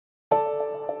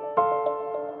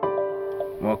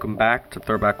welcome back to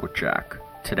Throwback with Jack.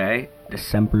 Today,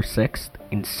 December 6th,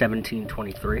 in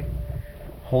 1723,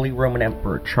 Holy Roman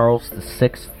Emperor Charles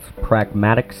VI's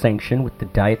Pragmatic Sanction with the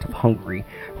Diet of Hungary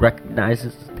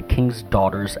recognizes the king's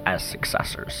daughters as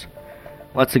successors.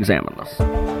 Let's examine this.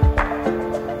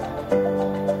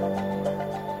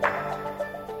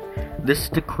 This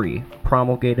decree,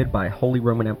 promulgated by Holy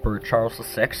Roman Emperor Charles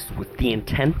VI with the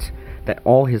intent that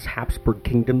all his Habsburg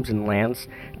kingdoms and lands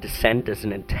descend as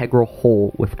an integral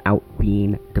whole without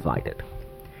being divided.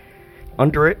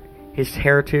 Under it, his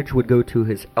heritage would go to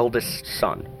his eldest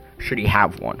son, should he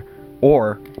have one,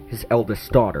 or his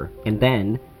eldest daughter, and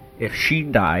then, if she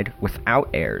died without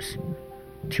heirs,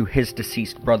 to his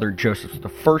deceased brother Joseph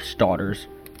I's daughters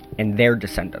and their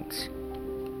descendants.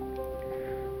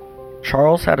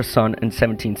 Charles had a son in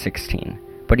 1716,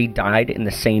 but he died in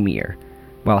the same year,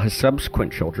 while his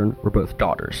subsequent children were both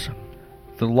daughters.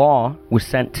 The law was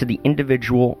sent to the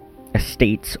individual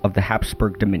estates of the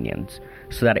Habsburg dominions,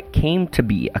 so that it came to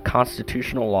be a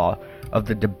constitutional law of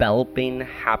the developing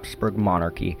Habsburg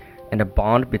monarchy and a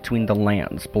bond between the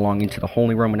lands belonging to the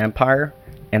Holy Roman Empire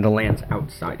and the lands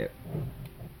outside it.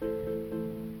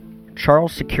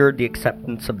 Charles secured the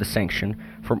acceptance of the sanction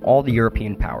from all the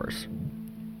European powers.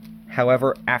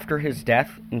 However, after his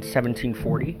death in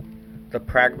 1740, the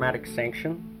Pragmatic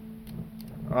Sanction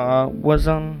was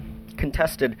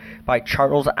contested by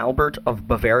Charles Albert of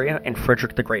Bavaria and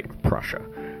Frederick the Great of Prussia,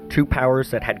 two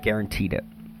powers that had guaranteed it.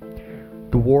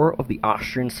 The War of the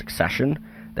Austrian Succession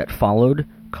that followed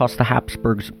cost the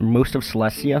Habsburgs most of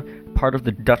Silesia, part of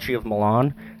the Duchy of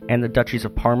Milan, and the Duchies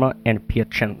of Parma and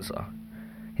Piacenza.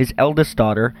 His eldest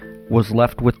daughter was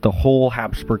left with the whole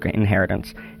Habsburg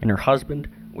inheritance, and her husband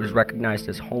was recognized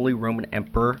as Holy Roman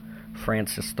Emperor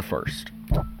Francis I.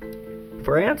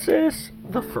 Francis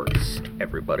I,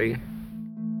 everybody.